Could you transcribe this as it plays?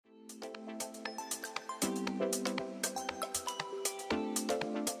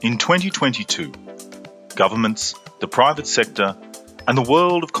In 2022, governments, the private sector, and the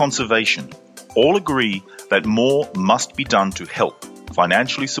world of conservation all agree that more must be done to help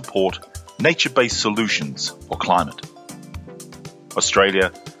financially support nature-based solutions for climate.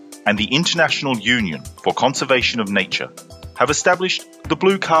 Australia and the International Union for Conservation of Nature have established the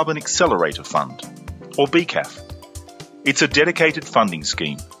Blue Carbon Accelerator Fund, or BCAF. It's a dedicated funding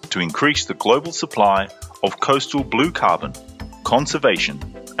scheme to increase the global supply of coastal blue carbon, conservation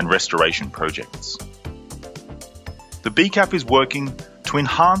and restoration projects. The BCAF is working to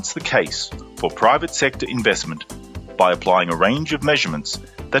enhance the case for private sector investment by applying a range of measurements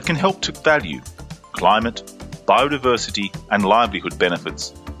that can help to value climate, biodiversity and livelihood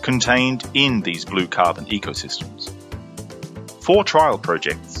benefits contained in these blue carbon ecosystems. 4 trial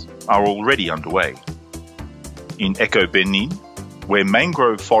projects are already underway. In Eco Benin, where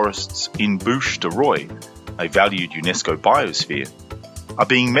mangrove forests in Bouches de Roy, a valued UNESCO biosphere, are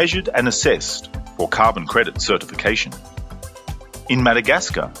being measured and assessed for carbon credit certification. In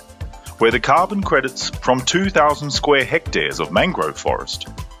Madagascar, where the carbon credits from 2,000 square hectares of mangrove forest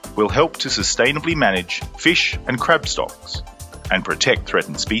will help to sustainably manage fish and crab stocks and protect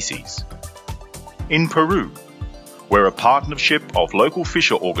threatened species. In Peru, where a partnership of local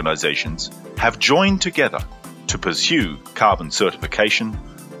fisher organizations have joined together to pursue carbon certification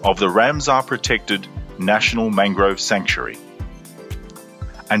of the Ramsar-protected National Mangrove Sanctuary.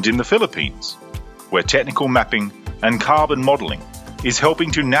 And in the Philippines, where technical mapping and carbon modelling is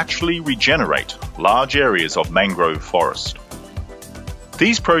helping to naturally regenerate large areas of mangrove forest.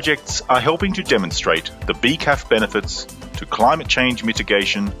 These projects are helping to demonstrate the BCAF benefits to climate change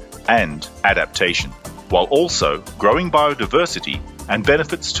mitigation and adaptation, while also growing biodiversity and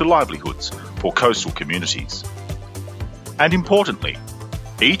benefits to livelihoods for coastal communities. And importantly,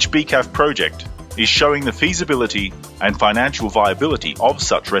 each BCAF project is showing the feasibility and financial viability of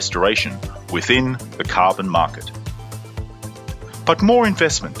such restoration within the carbon market. But more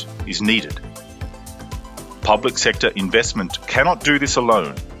investment is needed. Public sector investment cannot do this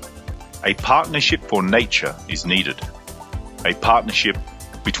alone. A partnership for nature is needed. A partnership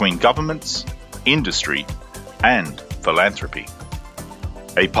between governments, industry, and philanthropy.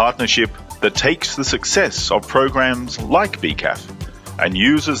 A partnership that takes the success of programs like BCAF and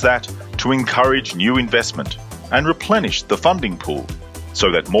uses that to encourage new investment and replenish the funding pool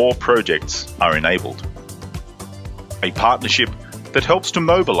so that more projects are enabled. A partnership that helps to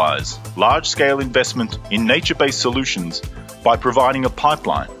mobilize large-scale investment in nature-based solutions by providing a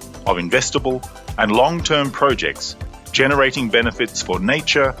pipeline of investable and long-term projects generating benefits for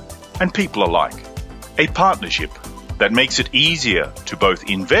nature and people alike. A partnership that makes it easier to both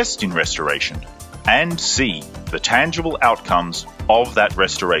invest in restoration and see the tangible outcomes of that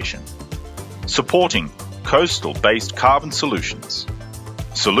restoration, supporting coastal-based carbon solutions,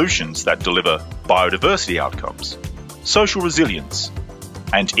 solutions that deliver biodiversity outcomes, social resilience,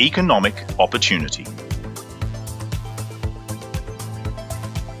 and economic opportunity.